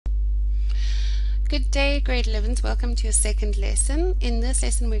Good day, grade 11s. Welcome to your second lesson. In this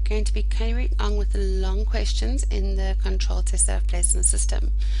lesson, we're going to be carrying on with the long questions in the control test that I've placed in the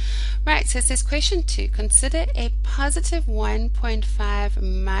system. Right, so it says question 2. Consider a positive 1.5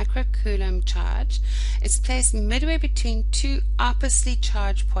 microcoulomb charge. It's placed midway between two oppositely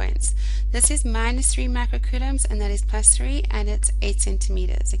charged points. This is minus 3 microcoulombs and that is plus 3 and it's 8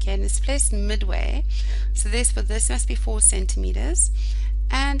 centimeters. Okay, and it's placed midway. So therefore this must be 4 centimeters.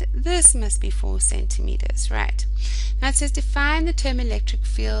 And this must be 4 centimeters, right? Now it says define the term electric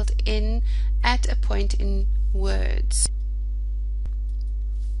field at a point in words.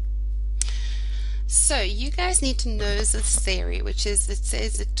 So you guys need to know this theory, which is it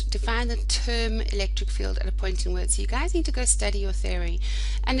says that define the term electric field at a point in words. So you guys need to go study your theory,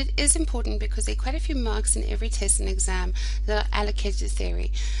 and it is important because there are quite a few marks in every test and exam that are allocated to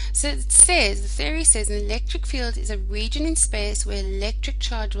theory. So it says, the theory says an electric field is a region in space where electric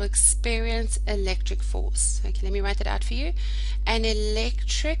charge will experience electric force. Okay, let me write that out for you. An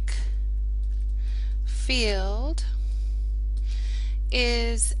electric field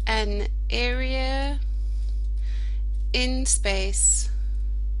is an area in space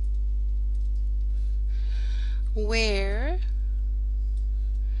where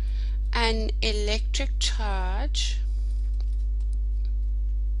an electric charge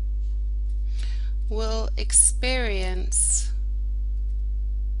will experience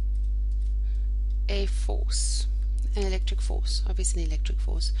a force, an electric force, obviously an electric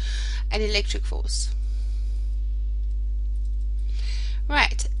force, an electric force.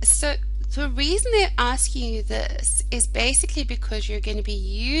 Right, so the reason they're asking you this is basically because you're going to be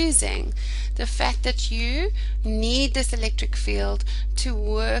using the fact that you need this electric field to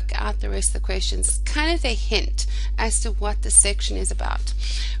work out the rest of the questions. It's kind of a hint as to what the section is about.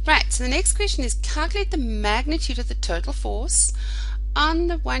 Right, so the next question is calculate the magnitude of the total force on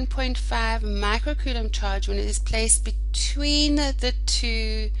the 1.5 microcoulomb charge when it is placed between the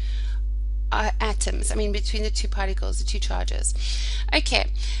two atoms, between the two particles, the two charges. Okay,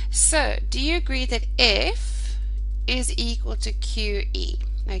 so do you agree that F is equal to QE?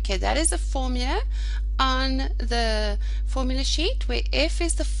 Okay, that is the formula on the formula sheet where F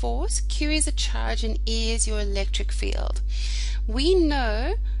is the force, Q is the charge, and E is your electric field. We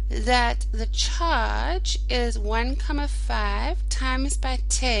know that the charge is 1,5 times by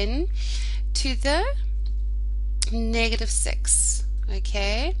 10 to the -6.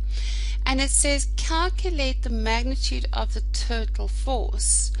 Okay, and it says calculate the magnitude of the total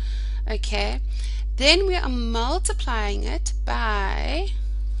force. Okay, then we are multiplying it by,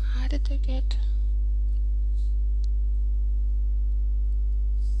 how did they get?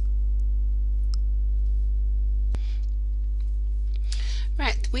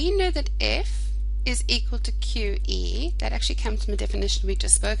 Right, we know that F is equal to QE. That actually comes from the definition we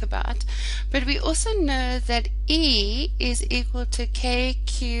just spoke about. But we also know that E is equal to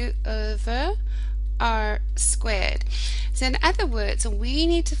KQ over R squared. So in other words, we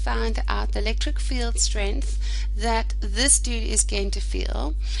need to find out the electric field strength that this dude is going to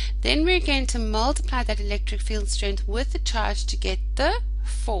feel. Then we're going to multiply that electric field strength with the charge to get the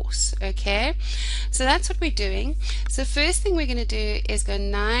force. Okay, so that's what we're doing. So first thing we're going to do is go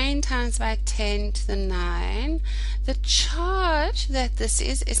 9 times by 10 to the 9. The charge that this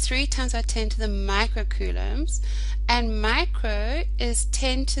is 3 times by 10 to the microcoulombs, and micro is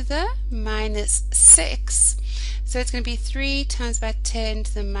 10 to the -6. So it's going to be 3 times by 10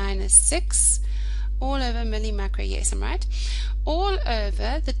 to the -6 all over millimicro. Yes, I'm right. All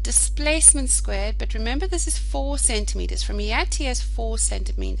over the displacement squared, but remember this is 4 centimeters. From here to here is 4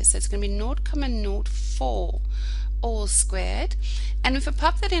 centimeters, so it's going to be 0,04 all squared. And if we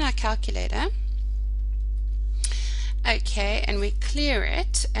pop that in our calculator, okay, and we clear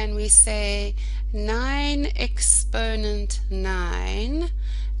it, and we say 9 exponent 9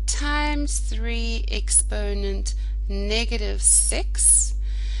 times 3 exponent -6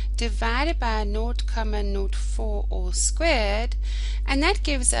 divided by 0,04 all squared, and that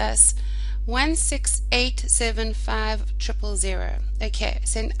gives us 16875,000. Okay,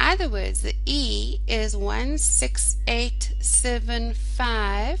 so in other words, the E is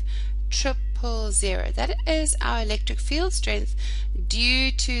 16875,000. That is our electric field strength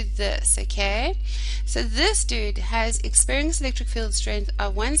due to this. Okay, so this dude has experienced electric field strength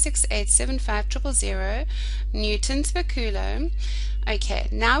of 16875,000 newtons per coulomb. Okay,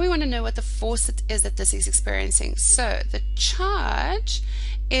 now we want to know what the force it is that this is experiencing. So the charge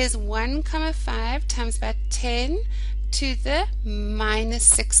is 1,5 times by 10 to the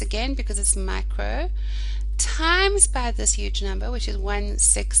 -6 again because it's micro, times by this huge number, which is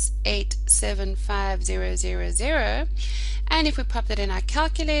 16875,000. And if we pop that in our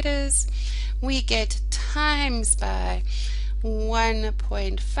calculators, we get times by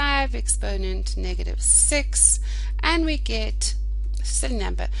 1.5 exponent negative 6, and we get silly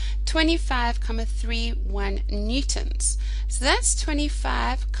number 25,31 newtons. So that's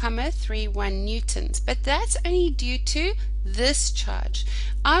 25,31 newtons, but that's only due to this charge.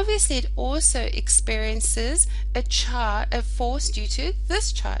 Obviously it also experiences a force due to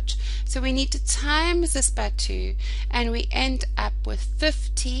this charge, so we need to times this by 2, and we end up with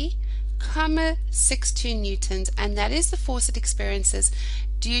 50,62 newtons, and that is the force it experiences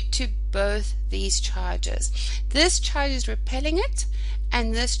due to both these charges. This charge is repelling it,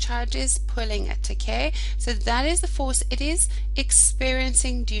 and this charge is pulling it, okay? So that is the force it is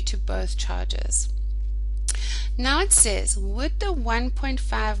experiencing due to both charges. Now it says, would the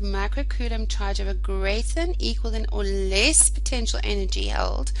 1.5 microcoulomb charge have a greater than, equal than, or less potential energy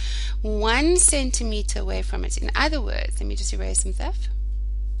held 1 centimeter away from it? In other words, let me just erase some stuff.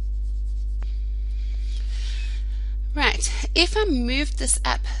 Right, if I move this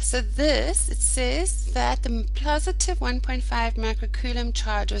up, so this, it says that the positive 1.5 microcoulomb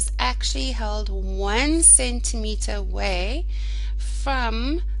charge was actually held 1 centimeter away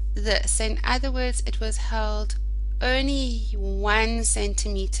from this. In other words, it was held only 1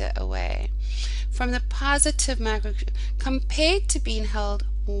 centimeter away from the positive microcoulomb, compared to being held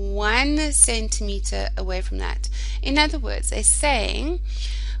 1 centimeter away from that. In other words, they're saying,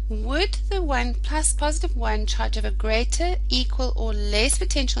 would the positive 1 charge have a greater, equal, or less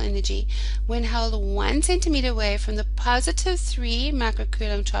potential energy when held 1 centimeter away from the positive 3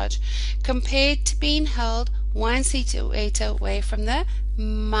 microcoulomb charge compared to being held 1 centimeter away from the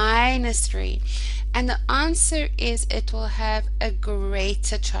minus 3? And the answer is it will have a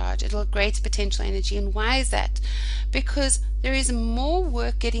greater charge. It will have greater potential energy. And why is that? Because there is more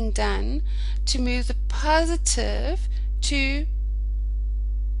work getting done to move the positive to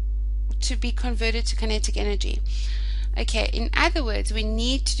be converted to kinetic energy. Okay, in other words, we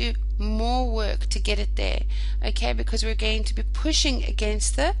need to do more work to get it there, okay, because we're going to be pushing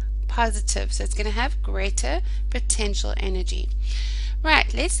against the positive, so it's going to have greater potential energy.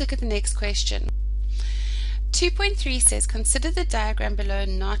 Right, let's look at the next question. 2.3 says, consider the diagram below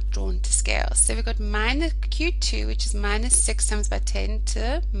not drawn to scale. So we've got minus Q2, which is minus 6 times by 10 to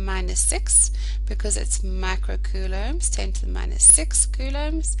the minus 6, because it's microcoulombs, 10 to the minus 6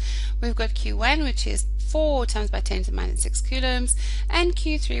 coulombs. We've got Q1, which is 4 times by 10 to the minus 6 coulombs, and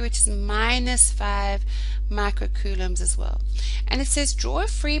Q3, which is minus 5 microcoulombs as well. And it says, draw a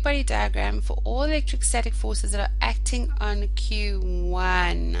free body diagram for all electrostatic forces that are acting on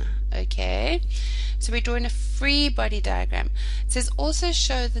Q1. Okay, so we're drawing a free body diagram. It says also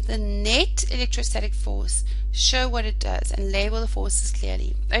show that the net electrostatic force, show what it does, and label the forces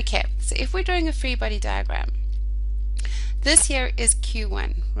clearly. Okay, so if we're drawing a free body diagram, this here is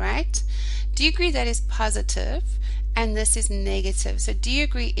Q1, right? Do you agree that is positive and this is negative? So do you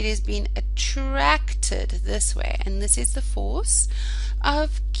agree it is being attracted this way, and this is the force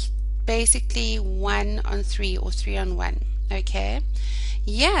of basically 1 on 3 or 3 on 1, okay?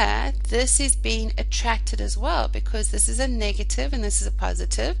 Yeah, this is being attracted as well, because this is a negative and this is a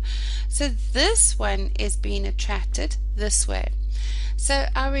positive. So this one is being attracted this way. So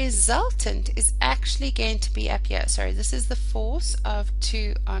our resultant is actually going to be up here. Sorry, this is the force of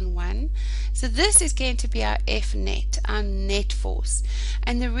 2 on 1. So this is going to be our F net, our net force.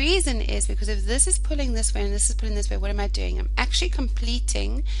 And the reason is because if this is pulling this way and this is pulling this way, what am I doing? I'm actually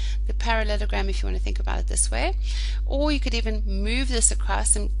completing the parallelogram, if you want to think about it this way. Or you could even move this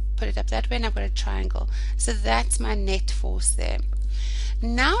across and put it up that way, and I've got a triangle. So that's my net force there.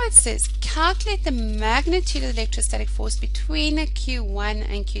 Now it says calculate the magnitude of the electrostatic force between Q1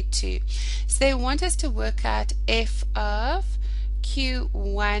 and Q2. So they want us to work out F of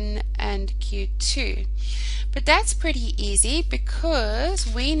Q1 and Q2. But that's pretty easy, because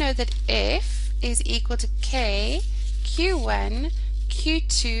we know that F is equal to K Q1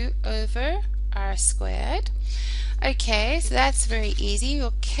 Q2 over R squared. Okay, so that's very easy.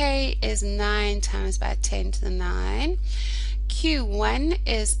 Your K is 9 times by 10 to the 9. Q1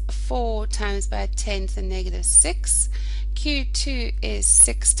 is 4 times by 10 to the negative 6. Q2 is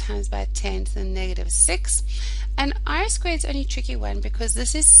 6 times by 10 to the negative 6. And R squared is only a tricky one because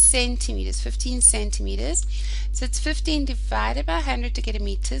this is centimeters, 15 centimeters. So it's 15 divided by 100 to get a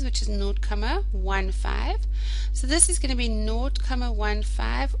meters, which is 0.15. So this is going to be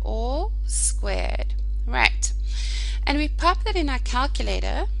 0.15 all squared. Right. And we pop that in our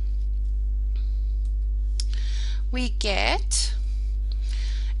calculator. We get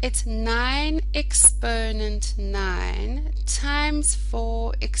it's 9 exponent 9 times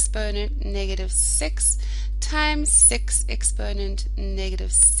 4 exponent negative 6 times 6 exponent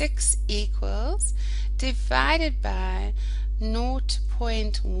negative 6 equals, divided by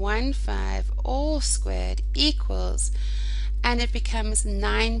 0.15 all squared equals, and it becomes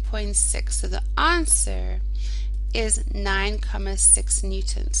 9.6. So the answer is 9,6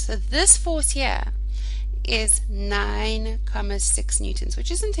 newtons. So this force here is 9,6 newtons,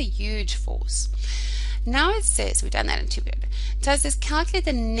 which isn't a huge force. Now it says, we've done that in 2 bit. It says calculate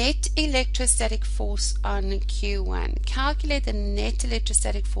the net electrostatic force on Q1. Calculate the net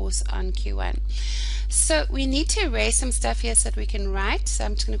electrostatic force on Q1. So we need to erase some stuff here so that we can write. So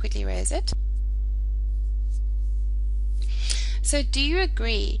I'm just going to quickly erase it. So do you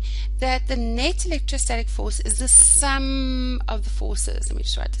agree that the net electrostatic force is the sum of the forces? Let me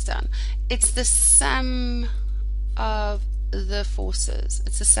just write this down. It's the sum of the forces.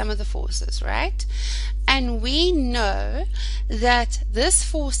 It's the sum of the forces, right? And we know that this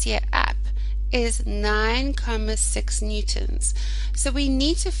force here up is 9,6 newtons. So we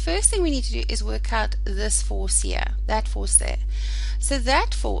need to, first thing we need to do is work out this force here, that force there. So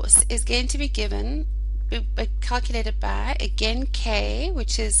that force is going to be given, calculated by, again, K,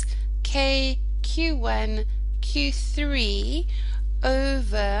 which is K Q1 Q3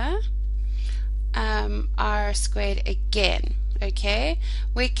 over R squared again, okay,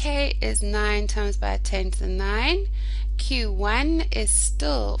 where K is 9 times by 10 to the 9, Q1 is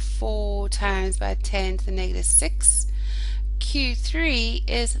still 4 times by 10 to the negative 6, Q3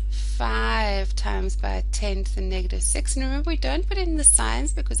 is 5 times by 10 to the negative 6. And remember, we don't put it in the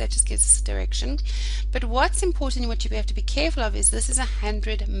signs because that just gives us direction. But what's important, what you have to be careful of, is this is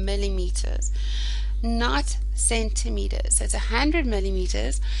 100 millimeters, not centimeters. So it's 100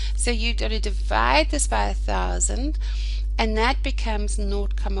 millimeters. So you've got to divide this by 1,000, and that becomes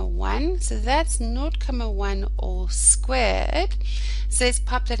 0,1. So that's 0,1 all squared. So let's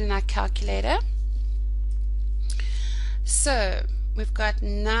pop that in our calculator. So we've got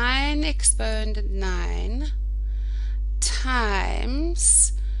 9 exponent 9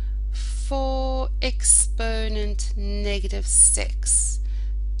 times 4 exponent negative 6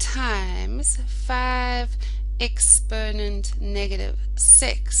 times 5 exponent negative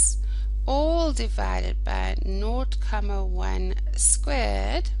 6, all divided by 0,1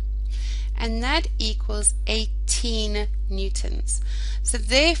 squared, and that equals 18 newtons. So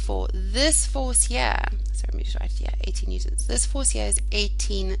therefore this force here, so let me just write here, 18 newtons. This force here is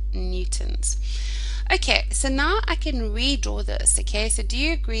 18 newtons. Okay, so now I can redraw this. Okay, so do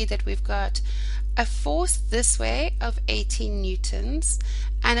you agree that we've got a force this way of 18 newtons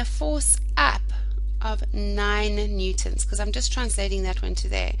and a force up of 9 newtons, because I'm just translating that one to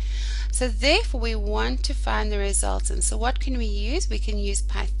there. So therefore we want to find the resultant. So what can we use? We can use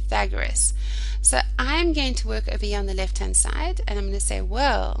Pythagoras. So I'm going to work over here on the left hand side, and I'm going to say,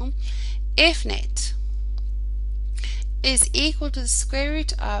 well, F net is equal to the square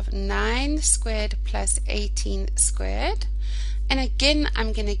root of 9 squared plus 18 squared. And again,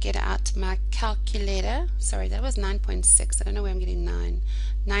 I'm going to get out my calculator. Sorry, that was 9.6. I don't know where I'm getting 9.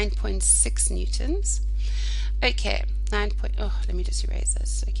 9.6 newtons. Okay, let me just erase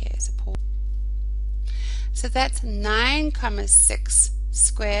this. Okay, so that's 9,6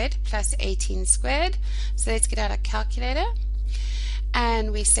 squared plus 18 squared. So let's get out our calculator.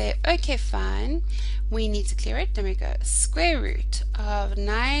 And we say, okay, fine. We need to clear it. Then we go square root of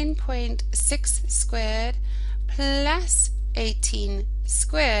 9.6 squared plus 18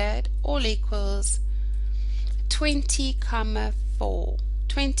 squared, all equals 20,4.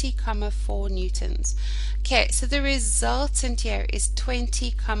 20,4 newtons. Okay, so the resultant here is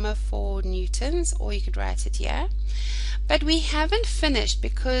 20,4 newtons, or you could write it here. But we haven't finished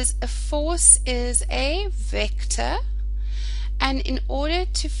because a force is a vector. And in order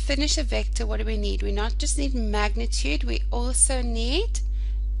to finish a vector, what do we need? We not just need magnitude, we also need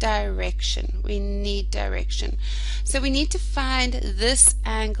direction. We need direction. So we need to find this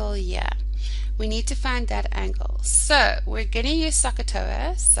angle here. We need to find that angle. So we're going to use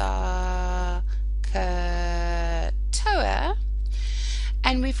SOHCAHTOA. SOHCAHTOA.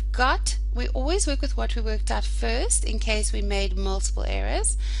 And we always work with what we worked out first in case we made multiple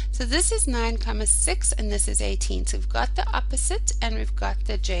errors. So this is 9,6 and this is 18. So we've got the opposite and we've got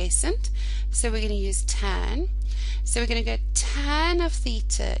the adjacent. So we're going to use tan. So we're going to go tan of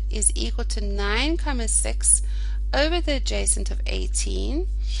theta is equal to 9,6 over the adjacent of 18.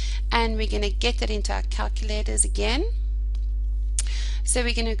 And we're going to get that into our calculators again. So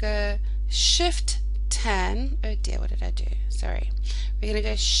we're going to go shift tan. Oh dear, what did I do? Sorry. We're going to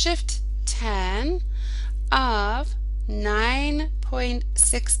go shift tan of 9.6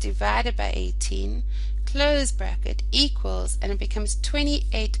 28.6 divided by 18, close bracket, equals, and it becomes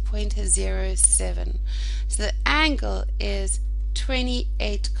 28.07. So the angle is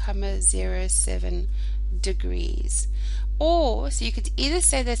 28.07 degrees. Or, so you could either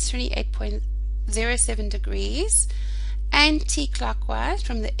say that's 28.07 degrees anti-clockwise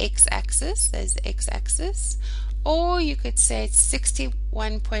from the x-axis, there's the x-axis, or you could say it's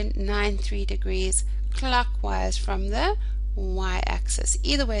 61.93 degrees clockwise from the y-axis.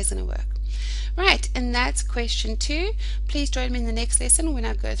 Either way is going to work. Right, and that's question 2. Please join me in the next lesson when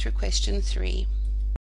I go through question 3.